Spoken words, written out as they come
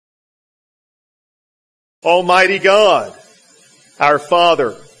Almighty God, our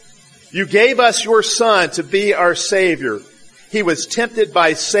Father, you gave us your Son to be our Savior. He was tempted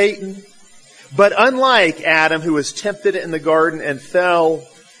by Satan, but unlike Adam, who was tempted in the garden and fell,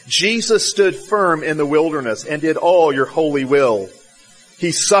 Jesus stood firm in the wilderness and did all your holy will.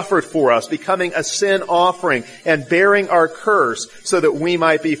 He suffered for us, becoming a sin offering and bearing our curse so that we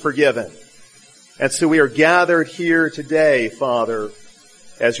might be forgiven. And so we are gathered here today, Father,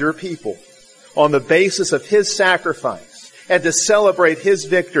 as your people, on the basis of His sacrifice, and to celebrate His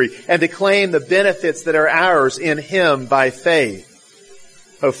victory, and to claim the benefits that are ours in Him by faith.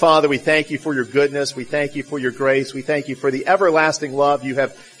 Oh, Father, we thank you for your goodness. We thank you for your grace. We thank you for the everlasting love you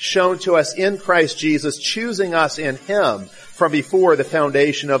have shown to us in Christ Jesus, choosing us in Him from before the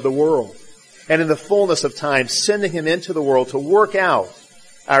foundation of the world. And in the fullness of time, sending Him into the world to work out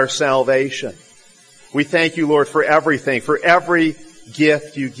our salvation. We thank you, Lord, for everything, for every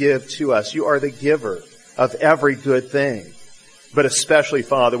gift you give to us. You are the giver of every good thing. But especially,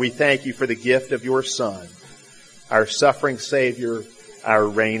 Father, we thank you for the gift of your Son, our suffering Savior, our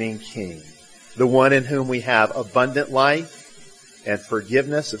reigning King, the one in whom we have abundant life and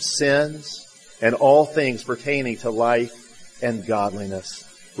forgiveness of sins and all things pertaining to life and godliness.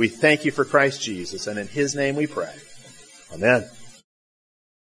 We thank you for Christ Jesus, and in His name we pray. Amen.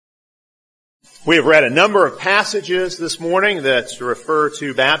 We have read a number of passages this morning that refer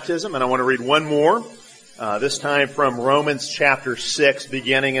to baptism, and I want to read one more, this time from Romans chapter 6,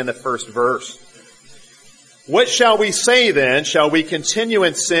 beginning in the first verse. What shall we say then? Shall we continue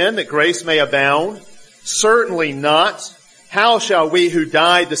in sin that grace may abound? Certainly not. How shall we who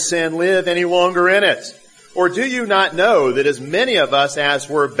died to sin live any longer in it? Or do you not know that as many of us as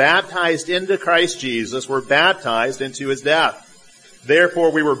were baptized into Christ Jesus were baptized into His death?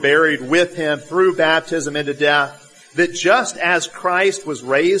 Therefore we were buried with Him through baptism into death, that just as Christ was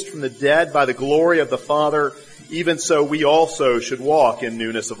raised from the dead by the glory of the Father, even so we also should walk in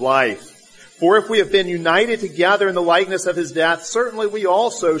newness of life. For if we have been united together in the likeness of His death, certainly we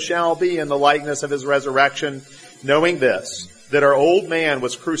also shall be in the likeness of His resurrection, knowing this, that our old man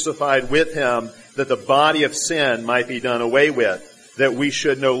was crucified with Him, that the body of sin might be done away with, that we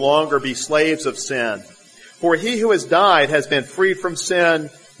should no longer be slaves of sin. For he who has died has been freed from sin.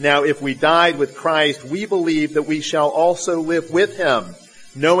 Now if we died with Christ, we believe that we shall also live with Him,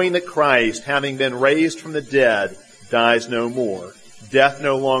 knowing that Christ, having been raised from the dead, dies no more. Death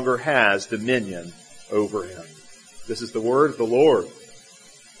no longer has dominion over Him. This is the word of the Lord.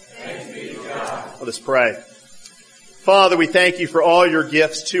 Thanks be to God. Let us pray. Father, we thank you for all your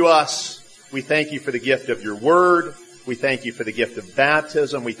gifts to us. We thank you for the gift of your word. We thank you for the gift of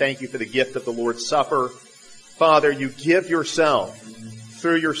baptism. We thank you for the gift of the Lord's Supper. Father, you give yourself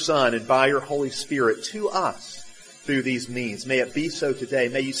through your Son and by your Holy Spirit to us through these means. May it be so today.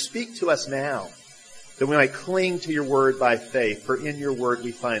 May you speak to us now that we might cling to your word by faith, for in your word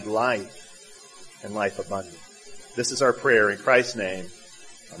we find life and life abundant. This is our prayer in Christ's name.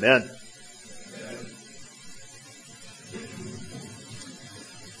 Amen.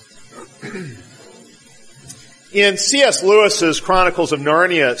 In C.S. Lewis's Chronicles of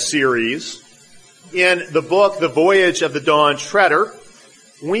Narnia series, in the book The Voyage of the Dawn Treader,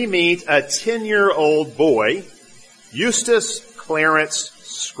 we meet a 10-year-old boy, Eustace Clarence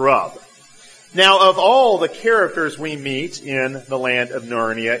Scrubb. Now, of all the characters we meet in the land of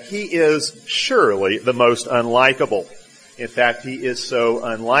Narnia, he is surely the most unlikable. In fact, he is so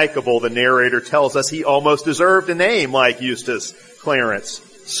unlikable, the narrator tells us he almost deserved a name like Eustace Clarence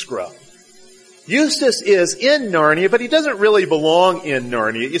Scrubb. Eustace is in Narnia, but he doesn't really belong in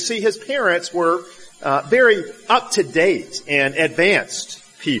Narnia. You see, his parents were very up-to-date and advanced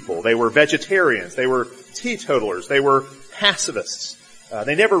people. They were vegetarians. They were teetotalers. They were pacifists.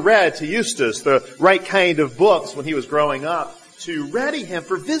 They never read to Eustace the right kind of books when he was growing up to ready him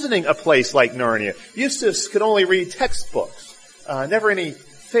for visiting a place like Narnia. Eustace could only read textbooks, never any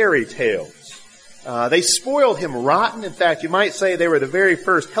fairy tales. They spoiled him rotten. In fact, you might say they were the very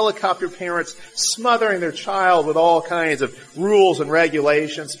first helicopter parents smothering their child with all kinds of rules and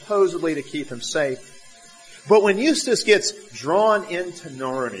regulations, supposedly to keep him safe. But when Eustace gets drawn into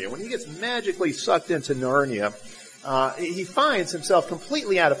Narnia, when he gets magically sucked into Narnia, he finds himself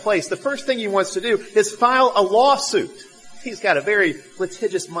completely out of place. The first thing he wants to do is file a lawsuit. He's got a very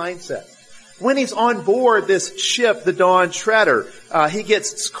litigious mindset. When he's on board this ship, the Dawn Treader, he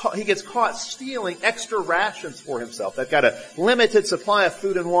gets caught stealing extra rations for himself. They've got a limited supply of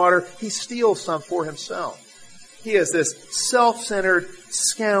food and water. He steals some for himself. He is this self-centered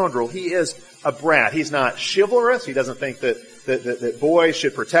scoundrel. He is a brat. He's not chivalrous. He doesn't think that boys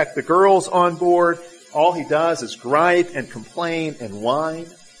should protect the girls on board. All he does is gripe and complain and whine.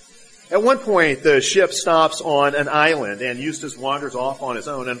 At one point, the ship stops on an island, and Eustace wanders off on his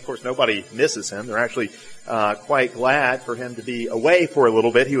own, and of course nobody misses him. They're actually quite glad for him to be away for a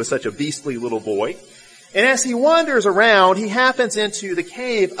little bit. He was such a beastly little boy. And as he wanders around, he happens into the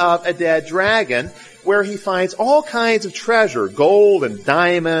cave of a dead dragon, where he finds all kinds of treasure, gold and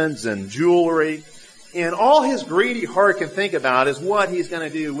diamonds and jewelry. And all his greedy heart can think about is what he's going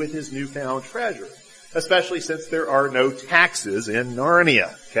to do with his newfound treasure, especially since there are no taxes in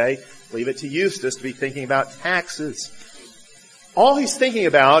Narnia. Okay? Leave it to Eustace to be thinking about taxes. All he's thinking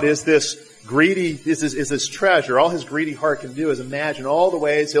about is this treasure. All his greedy heart can do is imagine all the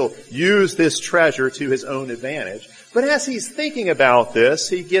ways he'll use this treasure to his own advantage. But as he's thinking about this,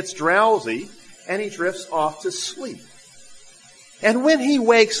 he gets drowsy and he drifts off to sleep. And when he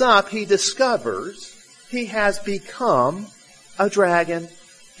wakes up, he discovers he has become a dragon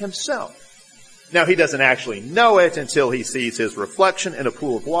himself. Now, he doesn't actually know it until he sees his reflection in a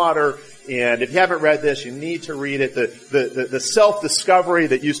pool of water. And if you haven't read this, you need to read it. The self-discovery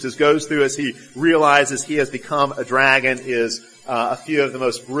that Eustace goes through as he realizes he has become a dragon is a few of the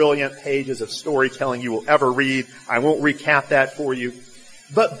most brilliant pages of storytelling you will ever read. I won't recap that for you.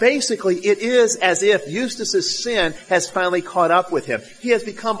 But basically, it is as if Eustace's sin has finally caught up with him. He has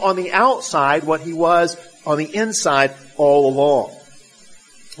become on the outside what he was on the inside all along.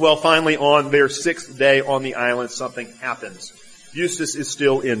 Well, finally, on their 6th day on the island, something happens. Eustace is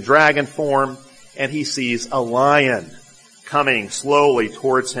still in dragon form, and he sees a lion coming slowly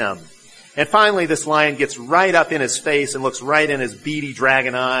towards him. And finally, this lion gets right up in his face and looks right in his beady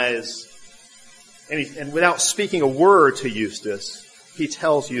dragon eyes. And without speaking a word to Eustace, he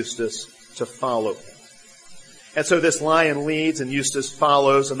tells Eustace to follow him. And so this lion leads, and Eustace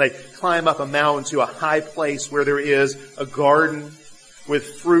follows, and they climb up a mountain to a high place where there is a garden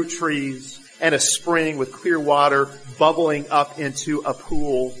with fruit trees and a spring with clear water bubbling up into a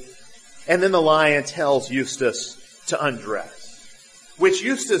pool. And then the lion tells Eustace to undress, which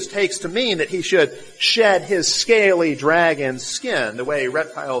Eustace takes to mean that he should shed his scaly dragon skin, the way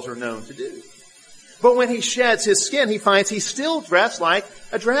reptiles are known to do. But when he sheds his skin, he finds he's still dressed like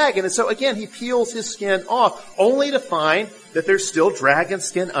a dragon. And so again, he peels his skin off, only to find that there's still dragon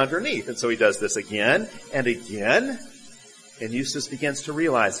skin underneath. And so he does this again and again. And Eustace begins to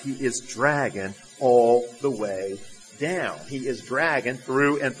realize he is dragon all the way down. He is dragon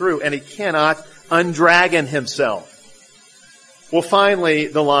through and through, and he cannot undragon himself. Well, finally,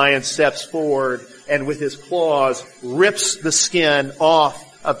 the lion steps forward and with his claws rips the skin off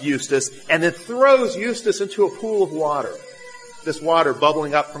of Eustace and then throws Eustace into a pool of water. This water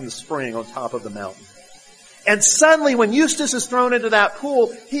bubbling up from the spring on top of the mountain. And suddenly, when Eustace is thrown into that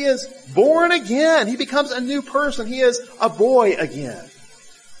pool, he is born again. He becomes a new person. He is a boy again.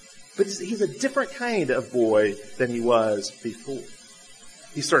 But he's a different kind of boy than he was before.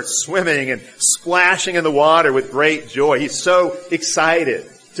 He starts swimming and splashing in the water with great joy. He's so excited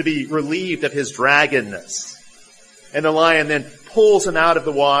to be relieved of his dragonness. And the lion then pulls him out of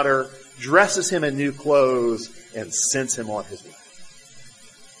the water, dresses him in new clothes, and sends him on his way.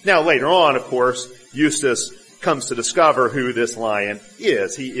 Now, later on, of course, Eustace comes to discover who this lion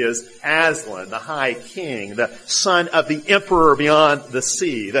is. He is Aslan, the High King, the son of the Emperor beyond the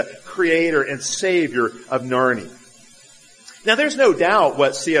sea, the creator and savior of Narnia. Now, there's no doubt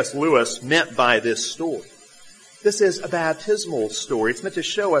what C.S. Lewis meant by this story. This is a baptismal story. It's meant to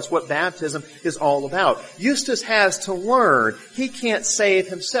show us what baptism is all about. Eustace has to learn. He can't save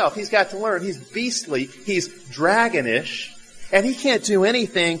himself. He's got to learn. He's beastly. He's dragonish. And he can't do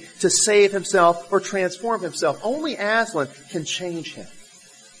anything to save himself or transform himself. Only Aslan can change him.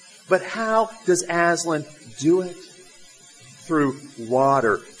 But how does Aslan do it? Through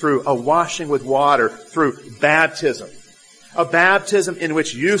water, through a washing with water, through baptism. A baptism in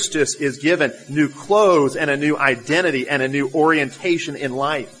which Eustace is given new clothes and a new identity and a new orientation in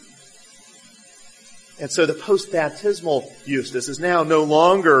life. And so the post-baptismal Eustace is now no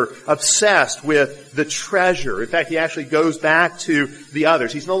longer obsessed with the treasure. In fact, he actually goes back to the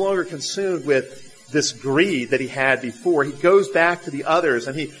others. He's no longer consumed with this greed that he had before. He goes back to the others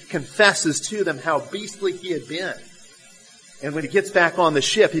and he confesses to them how beastly he had been. And when he gets back on the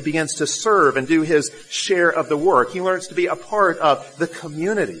ship, he begins to serve and do his share of the work. He learns to be a part of the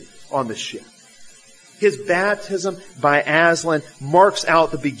community on the ship. His baptism by Aslan marks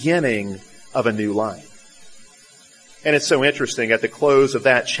out the beginning of a new life. And it's so interesting, at the close of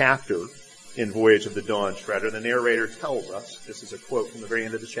that chapter in Voyage of the Dawn Treader, the narrator tells us, this is a quote from the very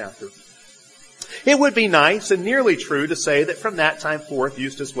end of the chapter, "It would be nice and nearly true to say that from that time forth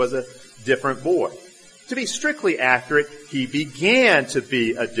Eustace was a different boy. To be strictly accurate, he began to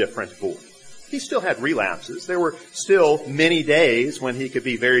be a different boy. He still had relapses. There were still many days when he could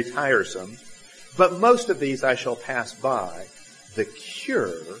be very tiresome. But most of these I shall pass by. The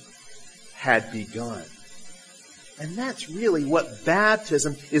cure had begun. And that's really what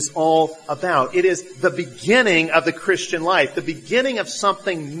baptism is all about. It is the beginning of the Christian life, the beginning of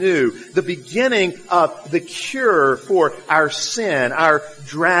something new, the beginning of the cure for our sin, our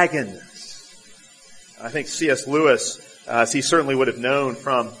dragonness. I think C.S. Lewis, he certainly would have known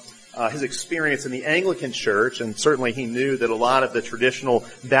from his experience in the Anglican Church, and certainly he knew that a lot of the traditional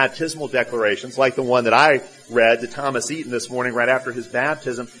baptismal declarations, like the one that I read to Thomas Eaton this morning right after his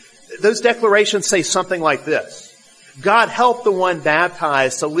baptism, those declarations say something like this. God help the one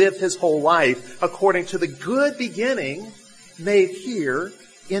baptized to live his whole life according to the good beginning made here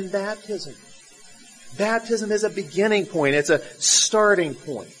in baptism. Baptism is a beginning point. It's a starting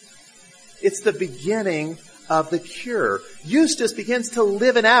point. It's the beginning of the cure. Eustace begins to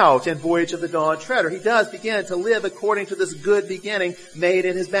live it out in Voyage of the Dawn Treader. He does begin to live according to this good beginning made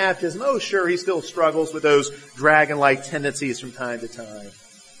in his baptism. Oh, sure, he still struggles with those dragon-like tendencies from time to time.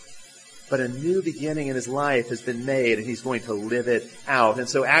 But a new beginning in his life has been made, and he's going to live it out. And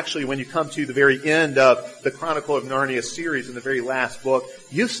so actually, when you come to the very end of the Chronicle of Narnia series, in the very last book,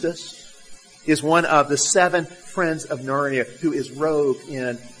 Eustace is one of the 7 friends of Narnia who is robed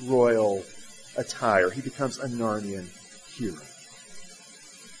in royal attire. He becomes a Narnian hero.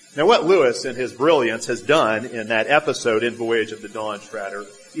 Now, what Lewis, in his brilliance, has done in that episode in Voyage of the Dawn Treader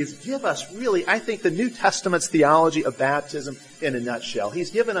is give us really, I think, the New Testament's theology of baptism in a nutshell.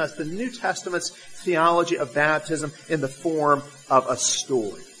 He's given us the New Testament's theology of baptism in the form of a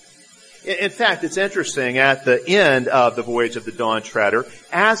story. In fact, it's interesting, at the end of the Voyage of the Dawn Treader,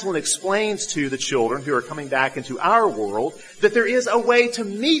 Aslan explains to the children who are coming back into our world that there is a way to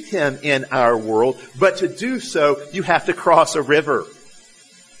meet him in our world, but to do so, you have to cross a river.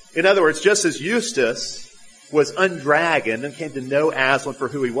 In other words, just as Eustace was undragoned and came to know Aslan for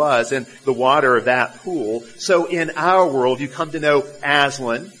who he was in the water of that pool, so in our world you come to know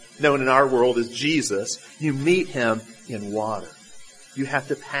Aslan, known in our world as Jesus. You meet him in water. You have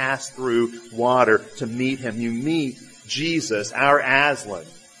to pass through water to meet him. You meet Jesus, our Aslan,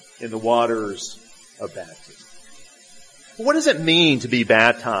 in the waters of baptism. What does it mean to be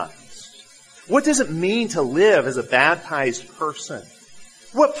baptized? What does it mean to live as a baptized person?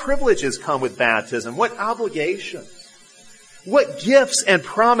 What privileges come with baptism? What obligations? What gifts and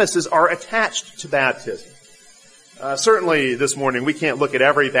promises are attached to baptism? Certainly this morning we can't look at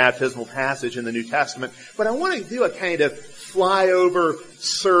every baptismal passage in the New Testament, but I want to do a kind of flyover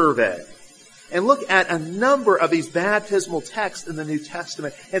survey and look at a number of these baptismal texts in the New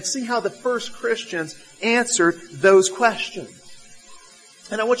Testament and see how the first Christians answered those questions.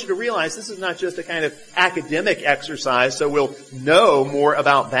 And I want you to realize this is not just a kind of academic exercise so we'll know more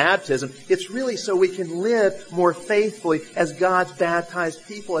about baptism. It's really so we can live more faithfully as God's baptized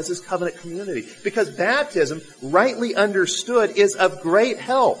people, as His covenant community. Because baptism, rightly understood, is of great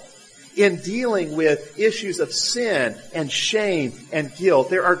help in dealing with issues of sin and shame and guilt.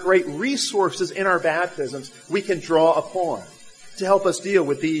 There are great resources in our baptisms we can draw upon to help us deal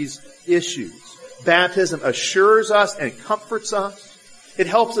with these issues. Baptism assures us and comforts us. It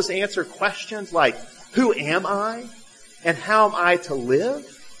helps us answer questions like, who am I? And how am I to live?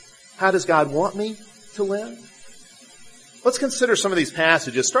 How does God want me to live? Let's consider some of these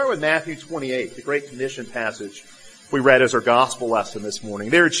passages. Start with Matthew 28, the Great Commission passage we read as our gospel lesson this morning.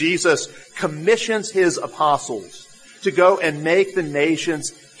 There Jesus commissions His apostles to go and make the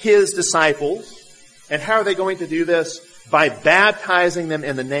nations His disciples. And how are they going to do this? By baptizing them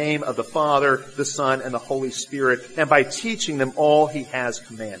in the name of the Father, the Son, and the Holy Spirit, and by teaching them all He has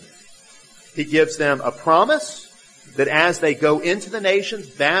commanded. He gives them a promise that as they go into the nations,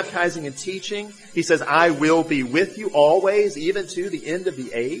 baptizing and teaching, He says, I will be with you always, even to the end of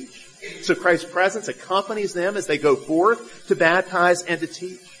the age. So Christ's presence accompanies them as they go forth to baptize and to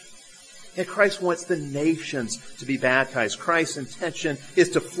teach. And Christ wants the nations to be baptized. Christ's intention is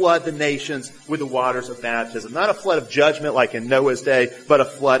to flood the nations with the waters of baptism. Not a flood of judgment like in Noah's day, but a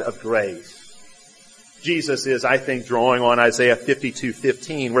flood of grace. Jesus is, I think, drawing on Isaiah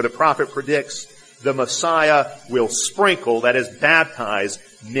 52:15, where the prophet predicts the Messiah will sprinkle, that is, baptize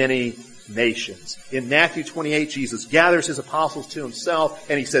many nations. In Matthew 28, Jesus gathers His apostles to Himself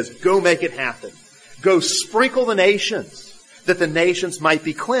and He says, go make it happen. Go sprinkle the nations, that the nations might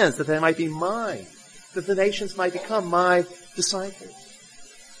be cleansed, that they might be mine, that the nations might become my disciples.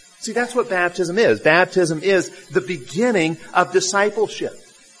 See, that's what baptism is. Baptism is the beginning of discipleship.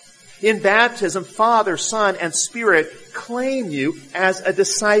 In baptism, Father, Son, and Spirit claim you as a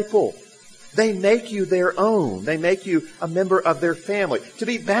disciple. They make you their own. They make you a member of their family. To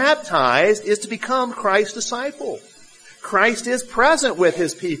be baptized is to become Christ's disciple. Christ is present with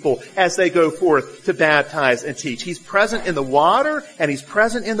his people as they go forth to baptize and teach. He's present in the water and he's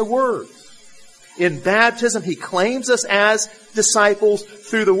present in the word. In baptism, he claims us as disciples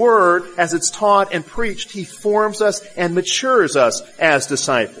through the word as it's taught and preached. He forms us and matures us as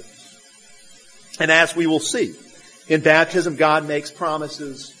disciples. And as we will see, in baptism, God makes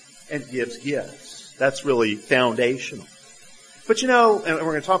promises and gives gifts. That's really foundational. But and we're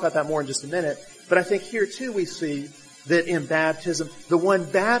going to talk about that more in just a minute, but I think here too we see that in baptism, the one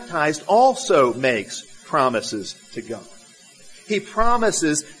baptized also makes promises to God. He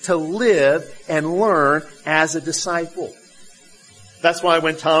promises to live and learn as a disciple. That's why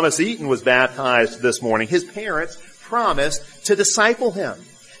when Thomas Eaton was baptized this morning, his parents promised to disciple him,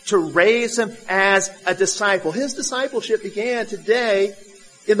 to raise him as a disciple. His discipleship began today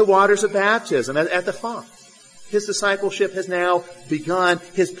in the waters of baptism at the font. His discipleship has now begun.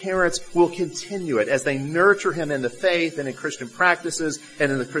 His parents will continue it as they nurture him in the faith and in Christian practices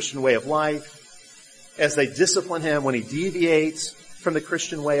and in the Christian way of life, as they discipline him when he deviates from the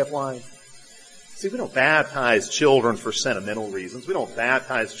Christian way of life. See, we don't baptize children for sentimental reasons. We don't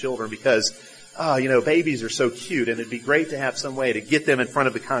baptize children because, babies are so cute and it'd be great to have some way to get them in front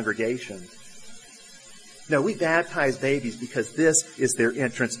of the congregation. No, we baptize babies because this is their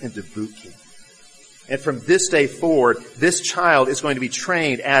entrance into boot camp. And from this day forward, this child is going to be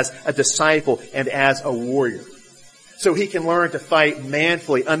trained as a disciple and as a warrior. So he can learn to fight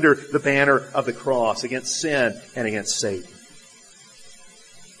manfully under the banner of the cross against sin and against Satan.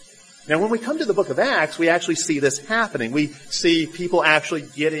 Now when we come to the book of Acts, we actually see this happening. We see people actually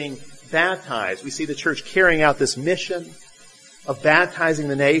getting baptized. We see the church carrying out this mission of baptizing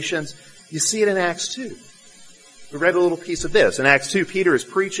the nations. You see it in Acts 2. We read a little piece of this. In Acts 2, Peter is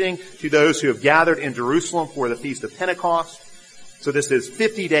preaching to those who have gathered in Jerusalem for the Feast of Pentecost. So this is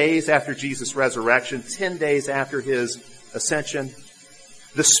 50 days after Jesus' resurrection, 10 days after his ascension.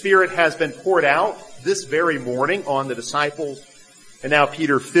 The Spirit has been poured out this very morning on the disciples. And now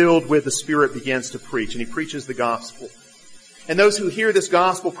Peter, filled with the Spirit, begins to preach. And he preaches the gospel. And those who hear this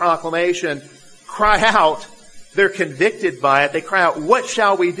gospel proclamation cry out. They're convicted by it. They cry out, "What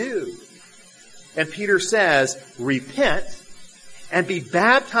shall we do?" And Peter says, "Repent and be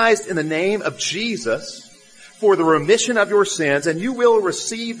baptized in the name of Jesus for the remission of your sins, and you will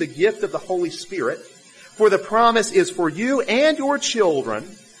receive the gift of the Holy Spirit. For the promise is for you and your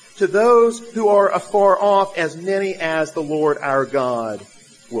children, to those who are afar off, as many as the Lord our God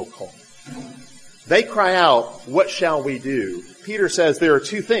will call." They cry out, "What shall we do?" Peter says there are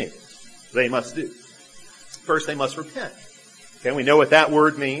two things they must do. First, they must repent. Okay, we know what that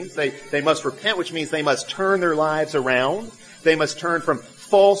word means. They must repent, which means they must turn their lives around. They must turn from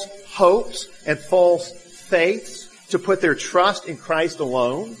false hopes and false faiths to put their trust in Christ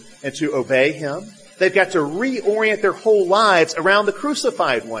alone and to obey him. They've got to reorient their whole lives around the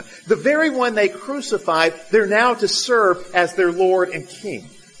crucified one. The very one they crucified, they're now to serve as their Lord and King.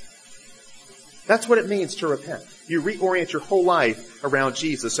 That's what it means to repent. You reorient your whole life around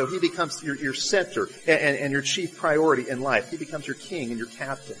Jesus, so he becomes your center and your chief priority in life. He becomes your king and your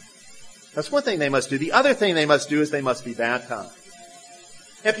captain. That's one thing they must do. The other thing they must do is they must be baptized.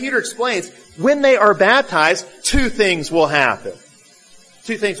 And Peter explains, when they are baptized, two things will happen.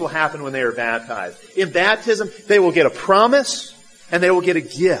 Two things will happen when they are baptized. In baptism, they will get a promise and they will get a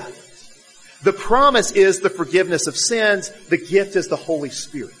gift. The promise is the forgiveness of sins. The gift is the Holy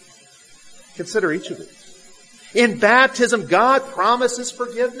Spirit. Consider each of these. In baptism, God promises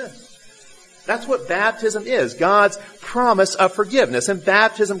forgiveness. That's what baptism is, God's promise of forgiveness. In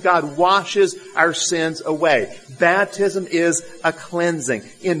baptism, God washes our sins away. Baptism is a cleansing.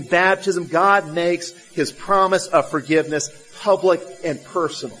 In baptism, God makes his promise of forgiveness public and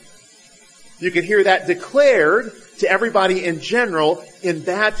personal. You can hear that declared to everybody in general. In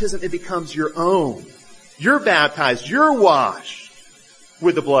baptism, it becomes your own. You're baptized, you're washed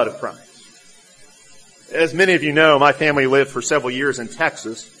with the blood of Christ. As many of you know, my family lived for several years in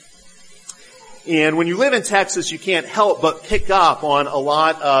Texas. And when you live in Texas, you can't help but pick up on a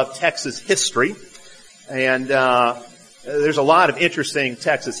lot of Texas history. And there's a lot of interesting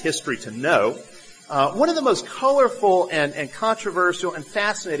Texas history to know. One of the most colorful and controversial and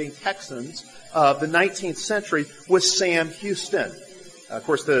fascinating Texans of the 19th century was Sam Houston. Of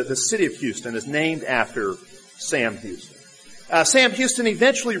course, the city of Houston is named after Sam Houston. Sam Houston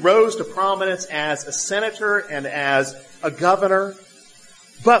eventually rose to prominence as a senator and as a governor.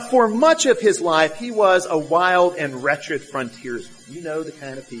 But for much of his life, he was a wild and wretched frontiersman. You know the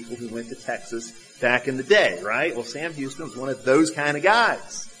kind of people who went to Texas back in the day, right? Well, Sam Houston was one of those kind of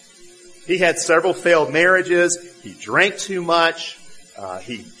guys. He had several failed marriages. He drank too much.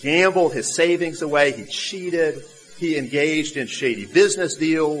 He gambled his savings away. He cheated. He engaged in shady business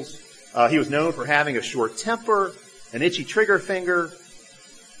deals. He was known for having a short temper, an itchy trigger finger.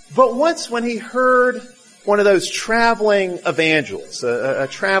 But once when he heard one of those traveling evangelists, a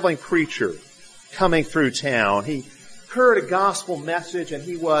traveling preacher coming through town, he heard a gospel message and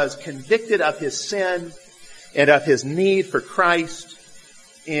he was convicted of his sin and of his need for Christ.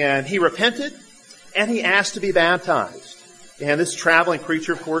 And he repented and he asked to be baptized. And this traveling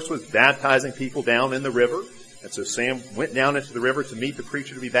preacher, of course, was baptizing people down in the river. And so Sam went down into the river to meet the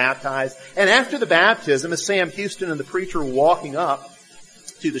preacher to be baptized. And after the baptism, as Sam Houston and the preacher were walking up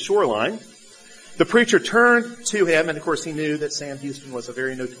to the shoreline, the preacher turned to him, and of course he knew that Sam Houston was a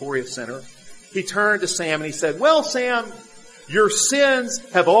very notorious sinner. He turned to Sam and he said, "Well, Sam, your sins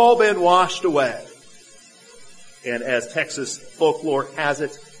have all been washed away." And as Texas folklore has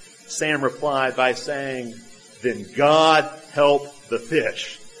it, Sam replied by saying, "Then God help the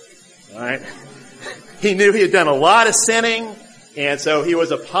fish." All right? He knew he had done a lot of sinning, and so he was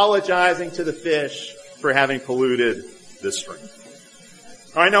apologizing to the fish for having polluted the stream.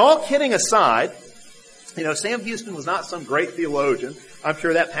 All right, now all kidding aside, Sam Houston was not some great theologian. I'm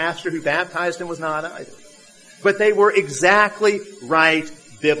sure that pastor who baptized him was not either. But they were exactly right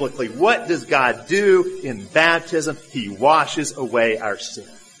biblically. What does God do in baptism? He washes away our sin.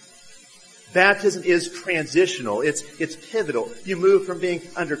 Baptism is transitional. It's pivotal. You move from being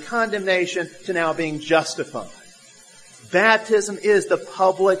under condemnation to now being justified. Baptism is the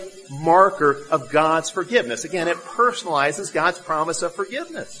public marker of God's forgiveness. Again, it personalizes God's promise of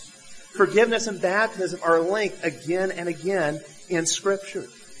forgiveness. Forgiveness and baptism are linked again and again in Scripture.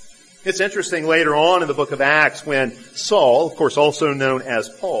 It's interesting later on in the book of Acts when Saul, of course also known as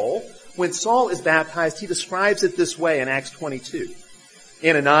Paul, when Saul is baptized, he describes it this way in Acts 22.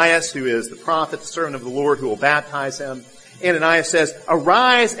 Ananias, who is the prophet, the servant of the Lord, who will baptize him, Ananias says,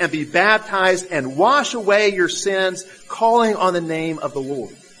 "Arise and be baptized and wash away your sins, calling on the name of the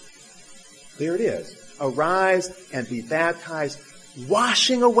Lord." There it is. Arise and be baptized,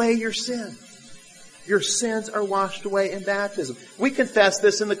 washing away your sins. Your sins are washed away in baptism. We confess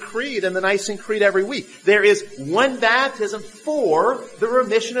this in the Creed, in the Nicene Creed every week. There is one baptism for the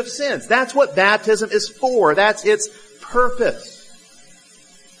remission of sins. That's what baptism is for. That's its purpose.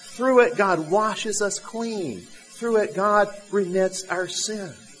 Through it, God washes us clean. Through it, God remits our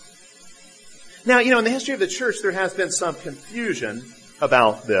sin. Now, in the history of the church, there has been some confusion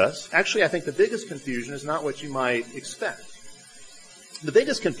about this. Actually, I think the biggest confusion is not what you might expect. The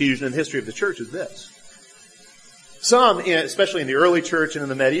biggest confusion in the history of the church is this. Some, especially in the early church and in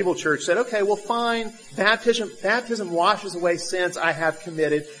the medieval church, said, okay, well fine, baptism washes away sins I have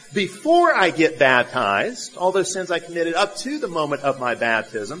committed before I get baptized, all those sins I committed up to the moment of my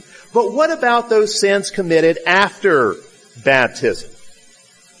baptism. But what about those sins committed after baptism?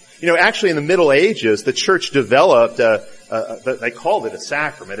 Actually in the Middle Ages, the church developed, they called it a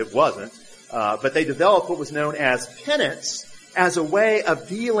sacrament, it wasn't, but they developed what was known as penance as a way of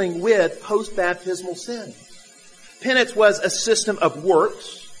dealing with post-baptismal sins. Penance was a system of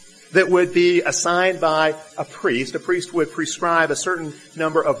works that would be assigned by a priest. A priest would prescribe a certain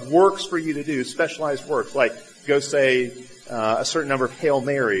number of works for you to do, specialized works, like go say a certain number of Hail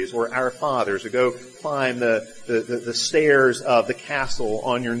Marys or Our Fathers, or go climb the stairs of the castle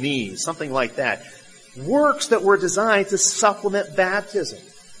on your knees, something like that. Works that were designed to supplement baptism,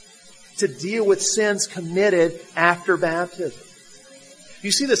 to deal with sins committed after baptism.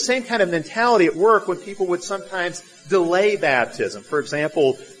 You see the same kind of mentality at work when people would sometimes delay baptism. For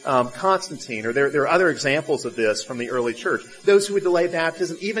example, Constantine, or there are other examples of this from the early church. Those who would delay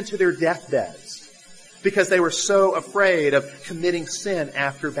baptism even to their deathbeds because they were so afraid of committing sin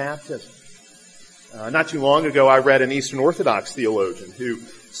after baptism. Not too long ago, I read an Eastern Orthodox theologian who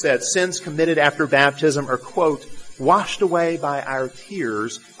said sins committed after baptism are, quote, washed away by our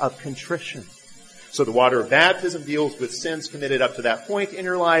tears of contrition. So the water of baptism deals with sins committed up to that point in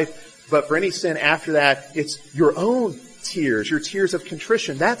your life, but for any sin after that, it's your own tears, your tears of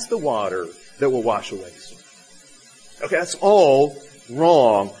contrition. That's the water that will wash away sin. Okay, that's all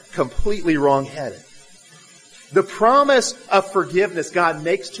wrong, completely wrong-headed. The promise of forgiveness God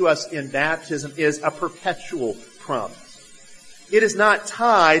makes to us in baptism is a perpetual promise. It is not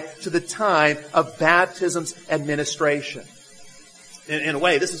tied to the time of baptism's administration. In a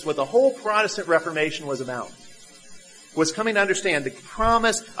way, this is what the whole Protestant Reformation was about. Was coming to understand the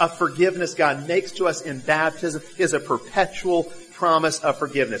promise of forgiveness God makes to us in baptism is a perpetual promise of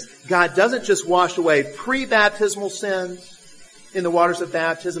forgiveness. God doesn't just wash away pre-baptismal sins. in the waters of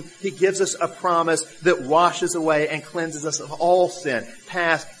baptism, He gives us a promise that washes away and cleanses us of all sin,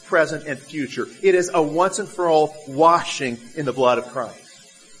 past, present, and future. It is a once and for all washing in the blood of Christ.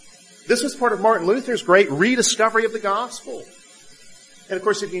 This was part of Martin Luther's great rediscovery of the gospel. And of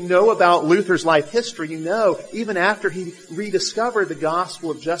course, if you know about Luther's life history, you know even after he rediscovered the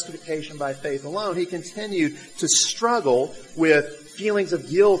gospel of justification by faith alone, he continued to struggle with feelings of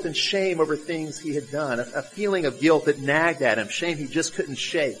guilt and shame over things he had done, a feeling of guilt that nagged at him, shame he just couldn't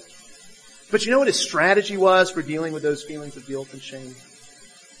shake. But you know what his strategy was for dealing with those feelings of guilt and shame?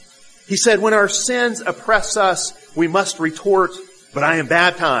 He said, when our sins oppress us, we must retort, but I am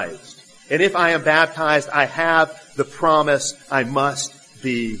baptized. And if I am baptized, I have the promise I must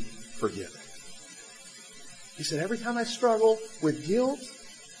be forgiven. He said, every time I struggle with guilt,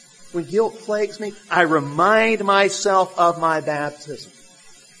 when guilt plagues me, I remind myself of my baptism.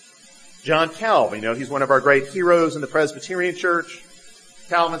 John Calvin, he's one of our great heroes in the Presbyterian Church.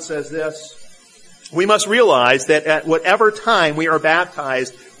 Calvin says this, we must realize that at whatever time we are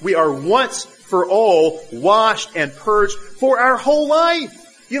baptized, we are once for all washed and purged for our whole life.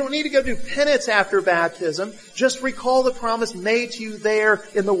 You don't need to go do penance after baptism. Just recall the promise made to you there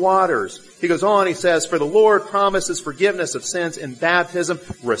in the waters. He goes on, he says, for the Lord promises forgiveness of sins in baptism.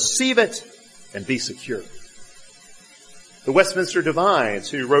 Receive it and be secure. The Westminster Divines,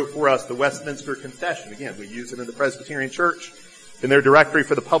 who wrote for us the Westminster Confession, again, we use it in the Presbyterian Church. In their directory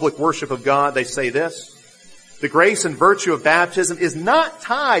for the public worship of God, they say this, the grace and virtue of baptism is not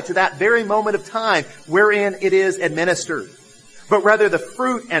tied to that very moment of time wherein it is administered, but rather the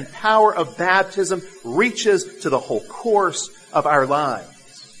fruit and power of baptism reaches to the whole course of our lives.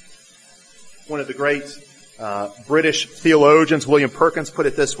 One of the great British theologians, William Perkins, put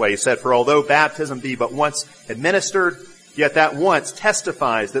it this way. He said, for although baptism be but once administered, yet that once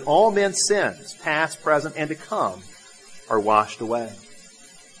testifies that all men's sins, past, present, and to come, are washed away.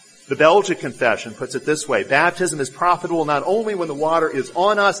 The Belgic Confession puts it this way. Baptism is profitable not only when the water is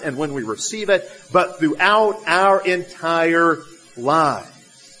on us and when we receive it, but throughout our entire lives.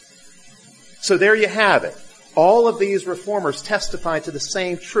 So there you have it. All of these reformers testify to the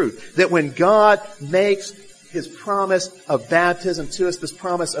same truth, that when God makes His promise of baptism to us, this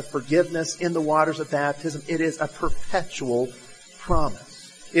promise of forgiveness in the waters of baptism, it is a perpetual promise.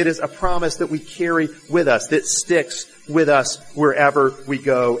 It is a promise that we carry with us, that sticks with us wherever we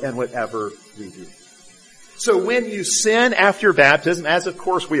go and whatever we do. So when you sin after baptism, as of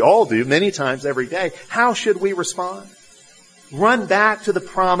course we all do many times every day, how should we respond? Run back to the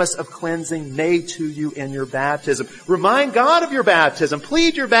promise of cleansing made to you in your baptism. Remind God of your baptism.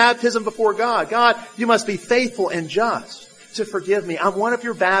 Plead your baptism before God. God, you must be faithful and just to forgive me. I'm one of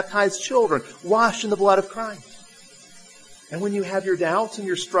your baptized children, washed in the blood of Christ. And when you have your doubts and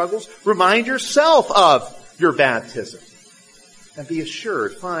your struggles, remind yourself of your baptism. And be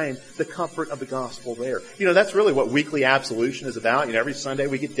assured, find the comfort of the gospel there. That's really what weekly absolution is about. Every Sunday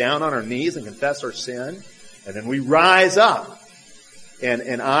we get down on our knees and confess our sin. And then we rise up.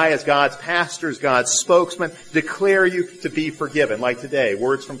 And I, as God's pastor, as God's spokesman, declare you to be forgiven. Like today,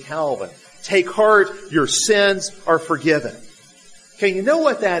 words from Calvin. Take heart, your sins are forgiven. Okay, you know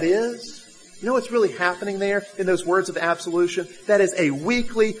what that is? You know what's really happening there in those words of absolution? That is a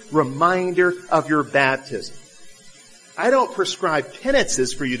weekly reminder of your baptism. I don't prescribe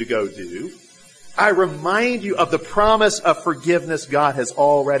penances for you to go do. I remind you of the promise of forgiveness God has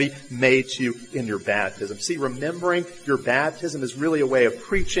already made to you in your baptism. See, remembering your baptism is really a way of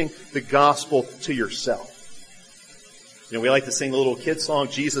preaching the gospel to yourself. We like to sing the little kid song,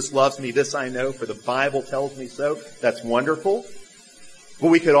 Jesus loves me, this I know, for the Bible tells me so. That's wonderful. But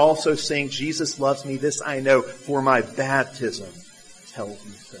we could also sing, Jesus loves me, this I know, for my baptism tells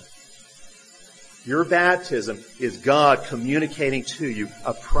me so. Your baptism is God communicating to you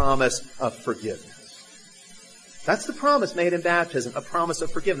a promise of forgiveness. That's the promise made in baptism, a promise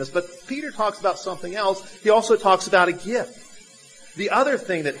of forgiveness. But Peter talks about something else. He also talks about a gift. The other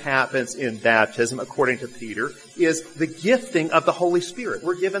thing that happens in baptism, according to Peter, is the gifting of the Holy Spirit.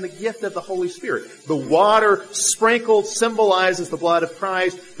 We're given the gift of the Holy Spirit. The water sprinkled symbolizes the blood of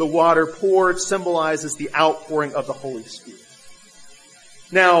Christ. The water poured symbolizes the outpouring of the Holy Spirit.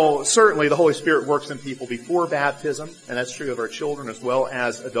 Now, certainly the Holy Spirit works in people before baptism, and that's true of our children as well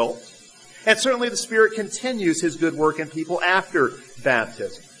as adults. And certainly the Spirit continues His good work in people after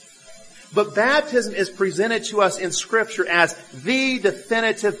baptism. But baptism is presented to us in Scripture as the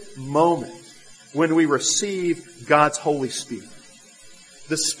definitive moment when we receive God's Holy Spirit.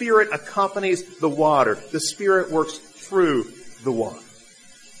 The Spirit accompanies the water. The Spirit works through the water.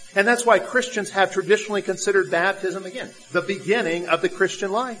 And that's why Christians have traditionally considered baptism, again, the beginning of the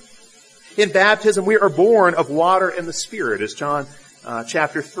Christian life. In baptism, we are born of water and the Spirit, as John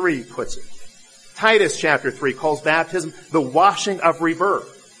chapter 3 puts it. Titus chapter 3 calls baptism the washing of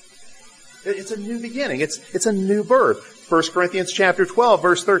rebirth. It's a new beginning. It's a new birth. 1 Corinthians chapter 12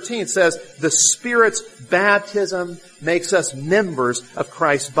 verse 13 says, the Spirit's baptism makes us members of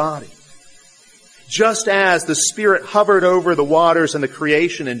Christ's body. Just as the Spirit hovered over the waters and the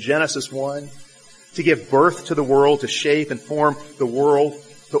creation in Genesis 1 to give birth to the world, to shape and form the world,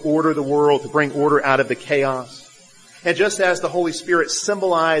 to order the world, to bring order out of the chaos. And just as the Holy Spirit,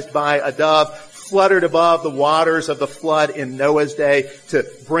 symbolized by a dove, fluttered above the waters of the flood in Noah's day to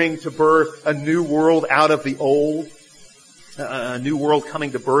bring to birth a new world out of the old, a new world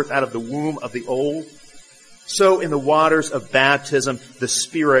coming to birth out of the womb of the old, so in the waters of baptism, the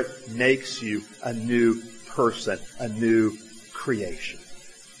Spirit makes you a new person, a new creation.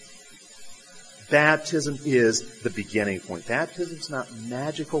 Baptism is the beginning point. Baptism is not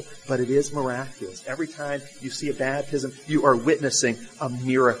magical, but it is miraculous. Every time you see a baptism, you are witnessing a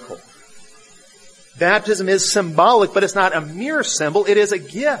miracle. Baptism is symbolic, but it's not a mere symbol. It is a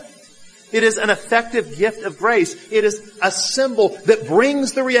gift. It is an effective gift of grace. It is a symbol that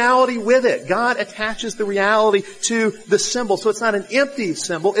brings the reality with it. God attaches the reality to the symbol. So it's not an empty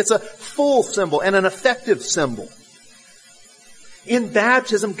symbol. It's a full symbol and an effective symbol. In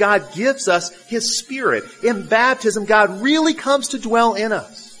baptism, God gives us His Spirit. In baptism, God really comes to dwell in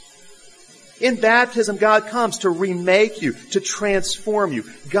us. In baptism, God comes to remake you, to transform you.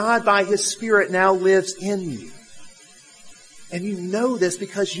 God, by His Spirit, now lives in you. And you know this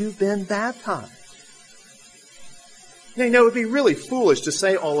because you've been baptized. Now, it would be really foolish to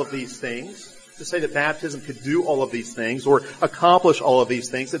say all of these things, to say that baptism could do all of these things or accomplish all of these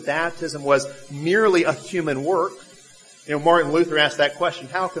things, that baptism was merely a human work. Martin Luther asked that question,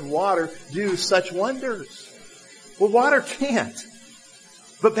 how can water do such wonders? Well, water can't.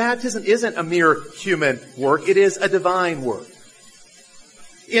 But baptism isn't a mere human work. It is a divine work.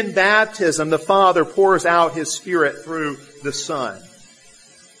 In baptism, the Father pours out His Spirit through the Son.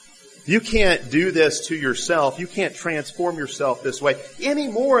 You can't do this to yourself. You can't transform yourself this way any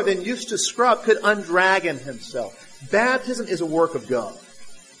more than Eustace Scrubb could undragon himself. Baptism is a work of God.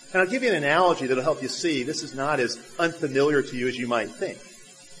 And I'll give you an analogy that'll help you see this is not as unfamiliar to you as you might think.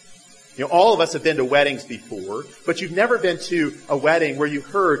 All of us have been to weddings before, but you've never been to a wedding where you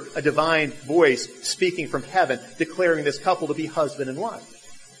heard a divine voice speaking from heaven declaring this couple to be husband and wife.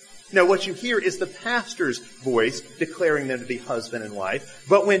 What you hear is the pastor's voice declaring them to be husband and wife.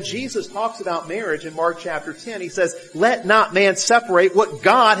 But when Jesus talks about marriage in Mark chapter 10, He says, let not man separate what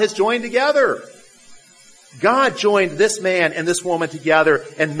God has joined together. God joined this man and this woman together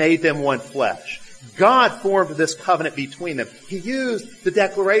and made them one flesh. God formed this covenant between them. He used the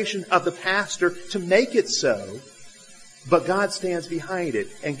declaration of the pastor to make it so, but God stands behind it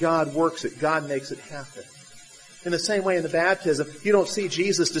and God works it. God makes it happen. In the same way in the baptism, you don't see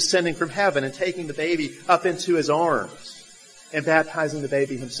Jesus descending from heaven and taking the baby up into His arms and baptizing the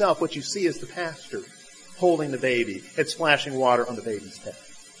baby Himself. What you see is the pastor holding the baby and splashing water on the baby's head.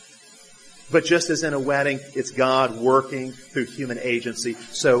 But just as in a wedding, it's God working through human agency,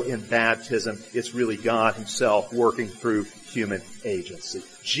 so in baptism, it's really God Himself working through human agency.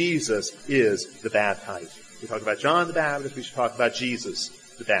 Jesus is the baptizer. We talk about John the Baptist, we should talk about Jesus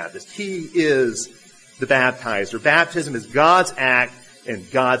the Baptist. He is the baptizer. Baptism is God's act and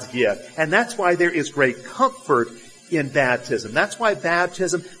God's gift. And that's why there is great comfort in baptism. That's why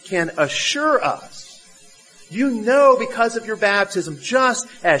baptism can assure us. You know because of your baptism, just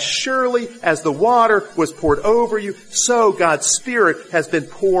as surely as the water was poured over you, so God's Spirit has been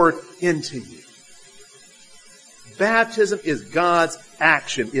poured into you. Baptism is God's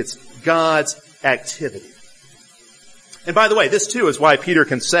action. It's God's activity. And by the way, this too is why Peter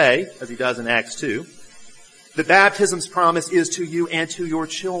can say, as he does in Acts 2, that baptism's promise is to you and to your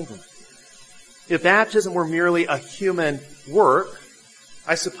children. If baptism were merely a human work,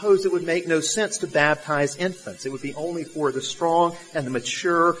 I suppose it would make no sense to baptize infants. It would be only for the strong and the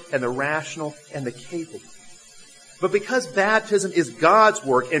mature and the rational and the capable. But because baptism is God's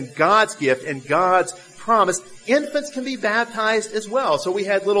work and God's gift and God's promise, infants can be baptized as well. So we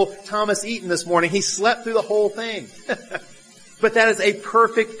had little Thomas Eaton this morning. He slept through the whole thing. But that is a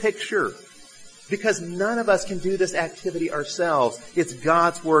perfect picture. Because none of us can do this activity ourselves. It's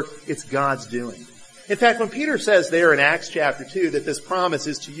God's work. It's God's doing. In fact, when Peter says there in Acts chapter 2 that this promise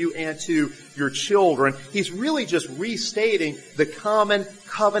is to you and to your children, he's really just restating the common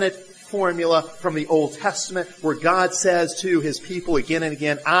covenant formula from the Old Testament where God says to His people again and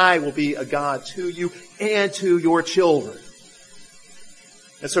again, I will be a God to you and to your children.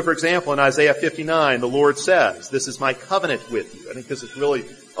 And so, for example, in Isaiah 59, the Lord says, this is my covenant with you. I think this is really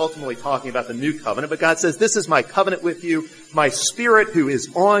ultimately talking about the new covenant, but God says, this is my covenant with you. My Spirit who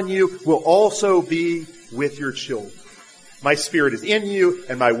is on you will also be with your children. My Spirit is in you,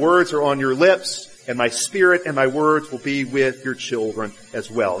 and my words are on your lips, and my Spirit and my words will be with your children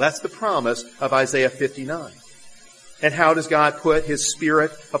as well. That's the promise of Isaiah 59. And how does God put His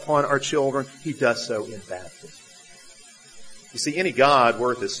Spirit upon our children? He does so in baptism. You see, any God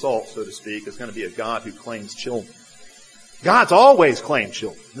worth His salt, so to speak, is going to be a God who claims children. God's always claimed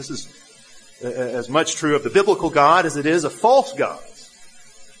children. This is as much true of the biblical God as it is of false gods.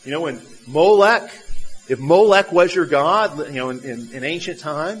 You know, when if Molech was your God, you know, in ancient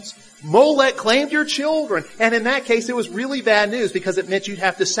times, Molech claimed your children. And in that case, it was really bad news because it meant you'd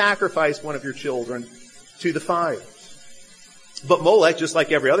have to sacrifice one of your children to the fires. But Molech, just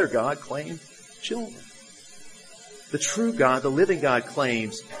like every other god, claimed children. The true God, the living God,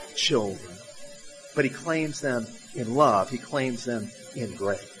 claims children. But He claims them in love. He claims them in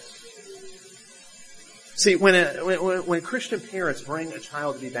grace. See, when Christian parents bring a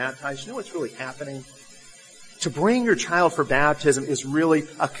child to be baptized, you know what's really happening? To bring your child for baptism is really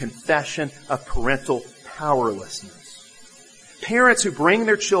a confession of parental powerlessness. Parents who bring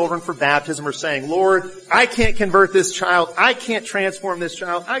their children for baptism are saying, Lord, I can't convert this child. I can't transform this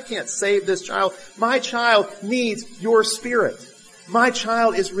child. I can't save this child. My child needs your Spirit. My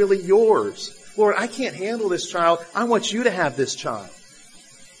child is really yours. Lord, I can't handle this child. I want you to have this child.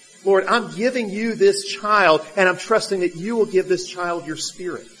 Lord, I'm giving you this child, and I'm trusting that you will give this child your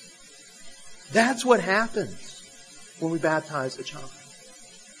Spirit. That's what happens when we baptize a child.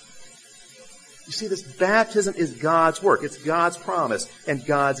 You see, this baptism is God's work. It's God's promise and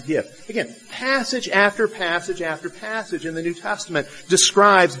God's gift. Again, passage after passage after passage in the New Testament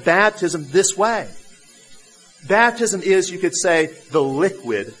describes baptism this way. Baptism is, you could say, the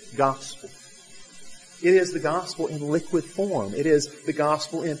liquid gospel. It is the gospel in liquid form. It is the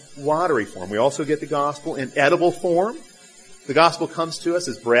gospel in watery form. We also get the gospel in edible form. The gospel comes to us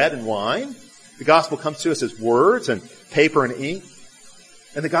as bread and wine. The gospel comes to us as words and paper and ink.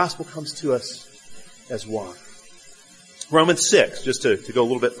 And the gospel comes to us as water. Romans 6, just to go a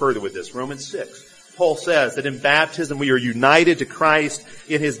little bit further with this. Romans 6. Paul says that in baptism we are united to Christ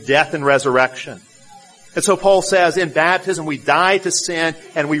in His death and resurrection. And so Paul says in baptism we die to sin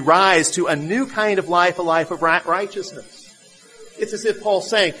and we rise to a new kind of life, a life of righteousness. It's as if Paul's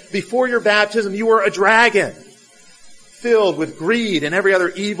saying, before your baptism you were a dragon, filled with greed and every other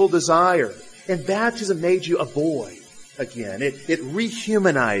evil desire. And baptism made you a boy again. It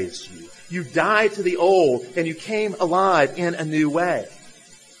rehumanized you. You died to the old and you came alive in a new way.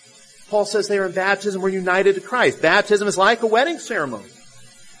 Paul says there in baptism we're united to Christ. Baptism is like a wedding ceremony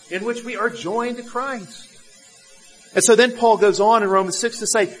in which we are joined to Christ. And so then Paul goes on in Romans 6 to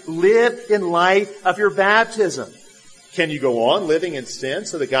say, live in light of your baptism. Can you go on living in sin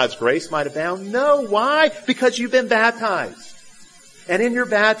so that God's grace might abound? No. Why? Because you've been baptized. And in your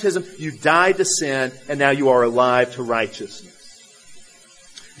baptism, you died to sin, and now you are alive to righteousness.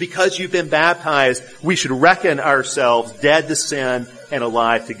 Because you've been baptized, we should reckon ourselves dead to sin and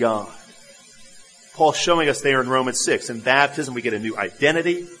alive to God. Paul's showing us there in Romans 6. In baptism, we get a new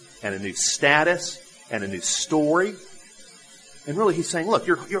identity and a new status and a new story. And really he's saying, look,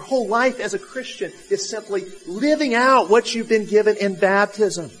 your whole life as a Christian is simply living out what you've been given in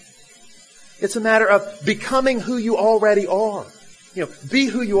baptism. It's a matter of becoming who you already are. You know, be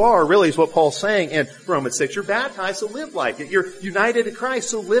who you are really is what Paul's saying in Romans 6. You're baptized, so live like it. You're united to Christ,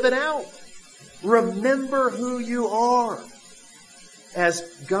 so live it out. Remember who you are as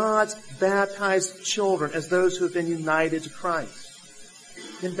God's baptized children, as those who have been united to Christ.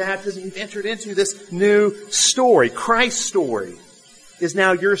 In baptism, you've entered into this new story. Christ's story is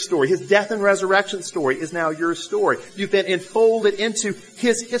now your story. His death and resurrection story is now your story. You've been enfolded into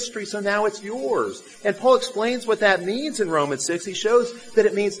His history, so now it's yours. And Paul explains what that means in Romans 6. He shows that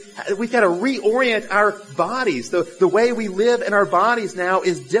it means we've got to reorient our bodies. The way we live in our bodies now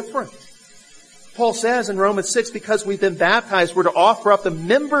is different. Paul says in Romans 6, because we've been baptized, we're to offer up the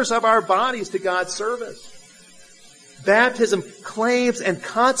members of our bodies to God's service. Baptism claims and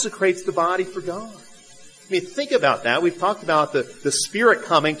consecrates the body for God. I mean, think about that. We've talked about the Spirit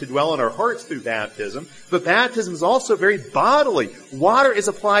coming to dwell in our hearts through baptism, but baptism is also very bodily. Water is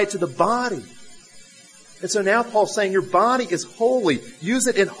applied to the body. And so now Paul's saying your body is holy. Use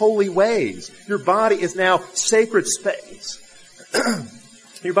it in holy ways. Your body is now sacred space.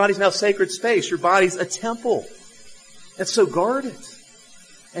 Your body's now sacred space. Your body's a temple. And so guard it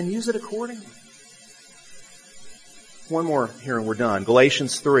and use it accordingly. One more here and we're done.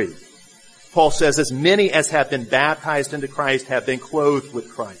 Galatians 3. Paul says, as many as have been baptized into Christ have been clothed with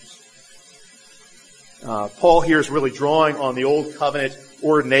Christ. Paul here is really drawing on the Old Covenant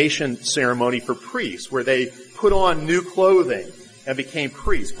ordination ceremony for priests, where they put on new clothing and became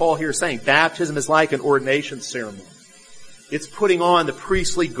priests. Paul here is saying baptism is like an ordination ceremony. It's putting on the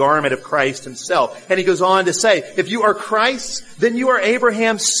priestly garment of Christ himself. And he goes on to say, if you are Christ's, then you are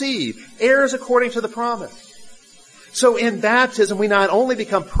Abraham's seed, heirs according to the promise. So in baptism, we not only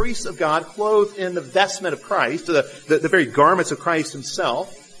become priests of God, clothed in the vestment of Christ, the very garments of Christ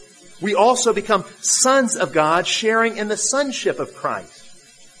himself, we also become sons of God, sharing in the sonship of Christ.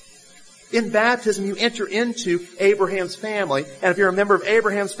 In baptism, you enter into Abraham's family. And if you're a member of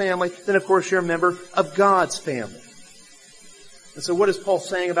Abraham's family, then of course you're a member of God's family. And so what is Paul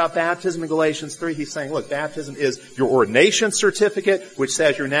saying about baptism in Galatians 3? He's saying, look, baptism is your ordination certificate, which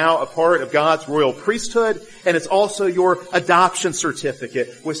says you're now a part of God's royal priesthood. And it's also your adoption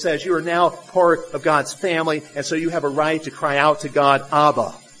certificate, which says you are now part of God's family. And so you have a right to cry out to God,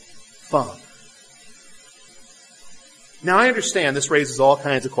 Abba, Father. Now I understand this raises all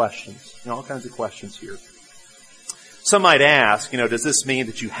kinds of questions. All kinds of questions here. Some might ask, does this mean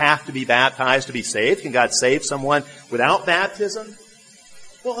that you have to be baptized to be saved? Can God save someone without baptism?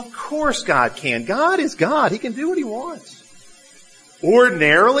 Well, of course God can. God is God. He can do what He wants.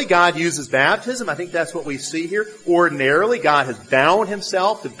 Ordinarily, God uses baptism. I think that's what we see here. Ordinarily, God has bound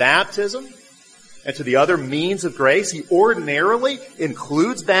Himself to baptism and to the other means of grace. He ordinarily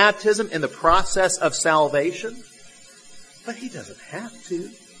includes baptism in the process of salvation. But He doesn't have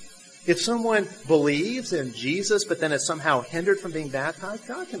to. If someone believes in Jesus but then is somehow hindered from being baptized,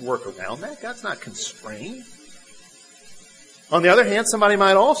 God can work around that. God's not constrained. On the other hand, somebody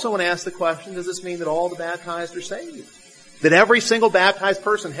might also want to ask the question, does this mean that all the baptized are saved? That every single baptized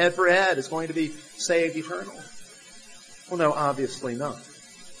person, head for head, is going to be saved eternally? Well, no, obviously not.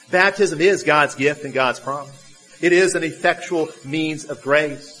 Baptism is God's gift and God's promise. It is an effectual means of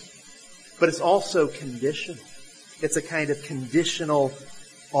grace. But it's also conditional. It's a kind of conditional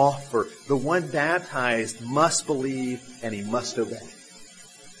offer. The one baptized must believe and he must obey.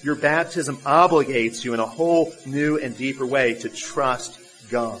 Your baptism obligates you in a whole new and deeper way to trust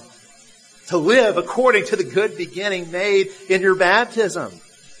God. To live according to the good beginning made in your baptism.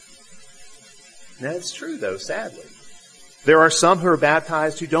 That's true though, sadly. There are some who are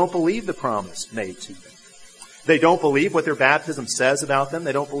baptized who don't believe the promise made to them. They don't believe what their baptism says about them.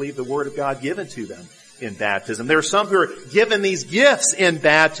 They don't believe the Word of God given to them in baptism. There are some who are given these gifts in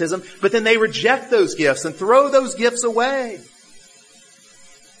baptism, but then they reject those gifts and throw those gifts away.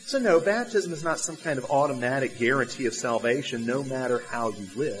 So no, baptism is not some kind of automatic guarantee of salvation no matter how you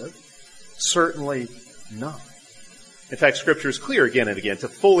live. Certainly not. In fact, Scripture is clear again and again. To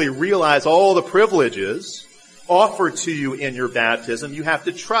fully realize all the privileges offered to you in your baptism, you have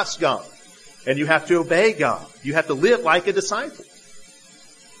to trust God. And you have to obey God. You have to live like a disciple.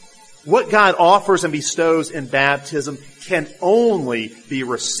 What God offers and bestows in baptism can only be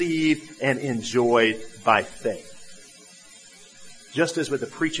received and enjoyed by faith. Just as with the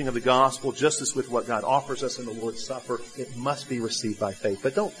preaching of the gospel, just as with what God offers us in the Lord's Supper, it must be received by faith.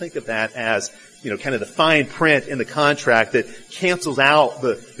 But don't think of that as, kind of the fine print in the contract that cancels out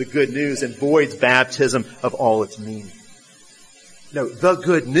the good news and voids baptism of all its meaning. No, the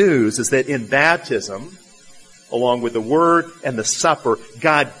good news is that in baptism, along with the Word and the supper,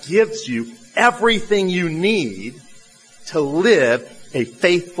 God gives you everything you need to live a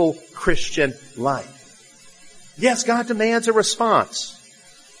faithful Christian life. Yes, God demands a response.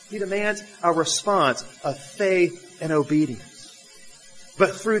 He demands a response of faith and obedience.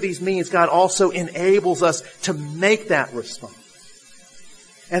 But through these means, God also enables us to make that response.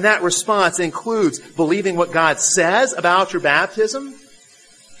 And that response includes believing what God says about your baptism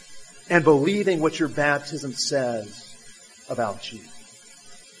and believing what your baptism says about you.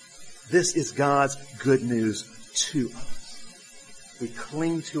 This is God's good news to us. We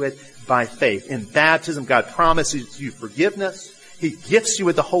cling to it by faith. In baptism, God promises you forgiveness. He gifts you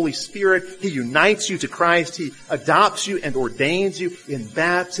with the Holy Spirit. He unites you to Christ. He adopts you and ordains you. In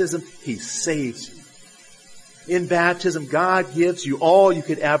baptism, He saves you. In baptism, God gives you all you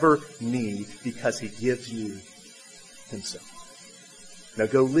could ever need because He gives you Himself. Now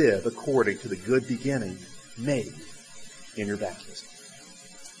go live according to the good beginning made in your baptism.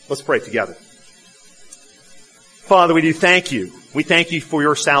 Let's pray together. Father, we do thank you. We thank you for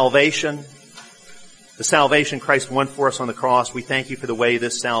your salvation, the salvation Christ won for us on the cross. We thank you for the way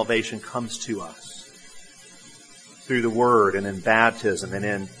this salvation comes to us through the Word and in baptism and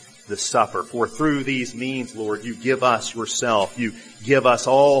in the supper. For through these means, Lord, you give us yourself. You give us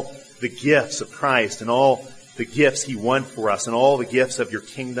all the gifts of Christ and all the gifts He won for us and all the gifts of your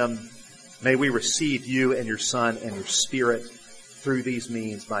kingdom. May we receive you and your Son and your Spirit. through these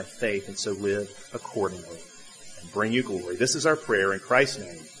means by faith, and so live accordingly and bring you glory. This is our prayer in Christ's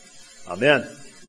name. Amen.